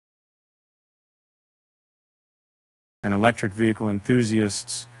and electric vehicle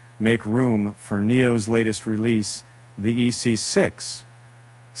enthusiasts make room for Nio's latest release, the EC6.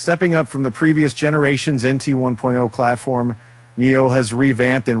 Stepping up from the previous generation's NT 1.0 platform, Nio has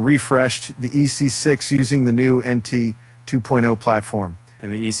revamped and refreshed the EC6 using the new NT 2.0 platform.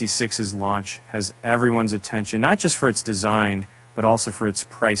 And the EC6's launch has everyone's attention, not just for its design, but also for its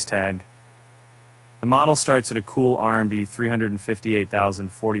price tag. The model starts at a cool RMB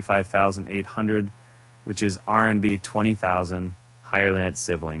 358,000, 45,800, which is RMB 20,000 higher than its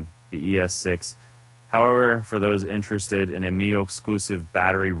sibling, the ES6. However, for those interested in a Nio exclusive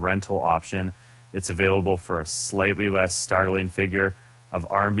battery rental option, it's available for a slightly less startling figure of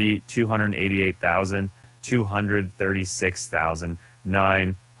RMB 288,000,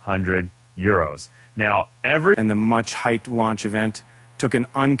 236,900 euros. Now, and the much-hyped launch event took an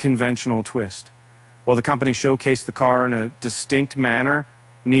unconventional twist. While the company showcased the car in a distinct manner,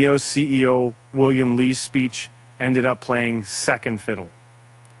 Nio's CEO William Li's speech ended up playing second fiddle.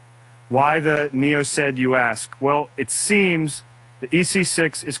 Why the Nio said, you ask? Well, it seems the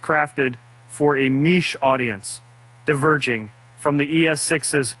EC6 is crafted for a niche audience, diverging from the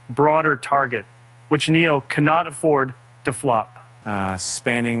ES6's broader target, which Nio cannot afford to flop.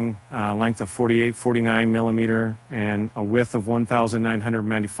 Spanning length of 49 millimeter and a width of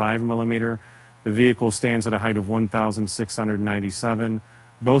 1,995 millimeter, the vehicle stands at a height of 1,697,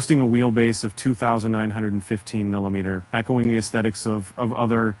 boasting a wheelbase of 2,915 millimeter, echoing the aesthetics of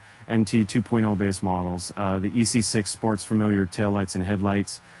other NT 2.0 base models. The EC6 sports familiar taillights and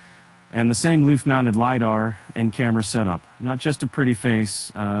headlights, and the same leaf-mounted LiDAR and camera setup. Not just a pretty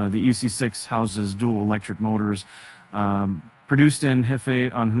face, the EC6 houses dual electric motors, produced in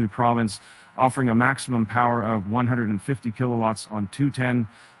Hefei, Anhui province, offering a maximum power of 150 kilowatts on 210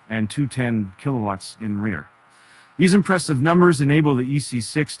 and 210 kilowatts in rear. These impressive numbers enable the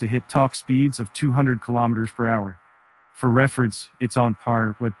EC6 to hit top speeds of 200 kilometers per hour. For reference, it's on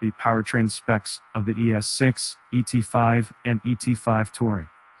par with the powertrain specs of the ES6, ET5, and ET5 Touring.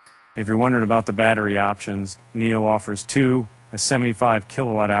 If you're wondering about the battery options, Nio offers a 75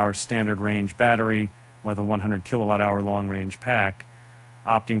 kilowatt-hour standard range battery with a 100 kilowatt-hour long-range pack,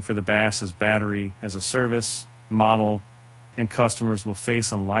 opting for the BAS's battery as a service model, and customers will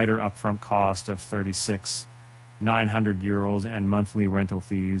face a lighter upfront cost of 36,900 euros and monthly rental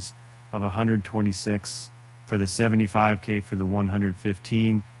fees of 126 for the 75K for the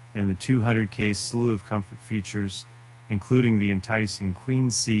 115 and the 200K slew of comfort features, including the enticing clean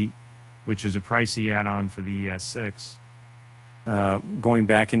seat, which is a pricey add-on for the ES6. Going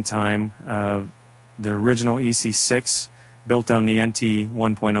back in time, the original EC6, built on the NT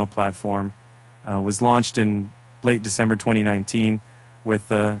 1.0 platform, was launched in late December 2019, with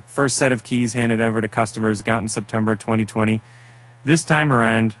the first set of keys handed over to customers got in September 2020. This time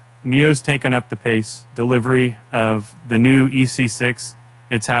around, Nio's taken up the pace. Delivery of the new EC6,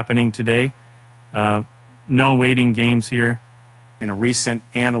 it's happening today. No waiting games here. In a recent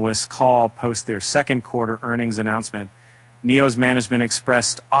analyst call post their second quarter earnings announcement, Nio's management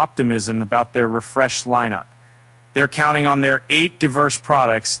expressed optimism about their refreshed lineup. They're counting on their 8 diverse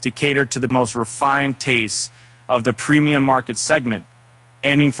products to cater to the most refined tastes of the premium market segment,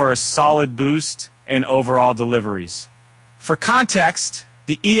 aiming for a solid boost in overall deliveries. For context,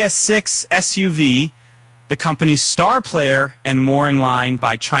 the ES6 SUV, the company's star player and more in line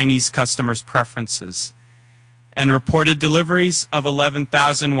by Chinese customers' preferences, and reported deliveries of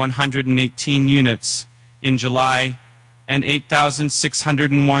 11,118 units in July and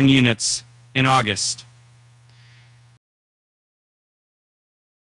 8,601 units in August.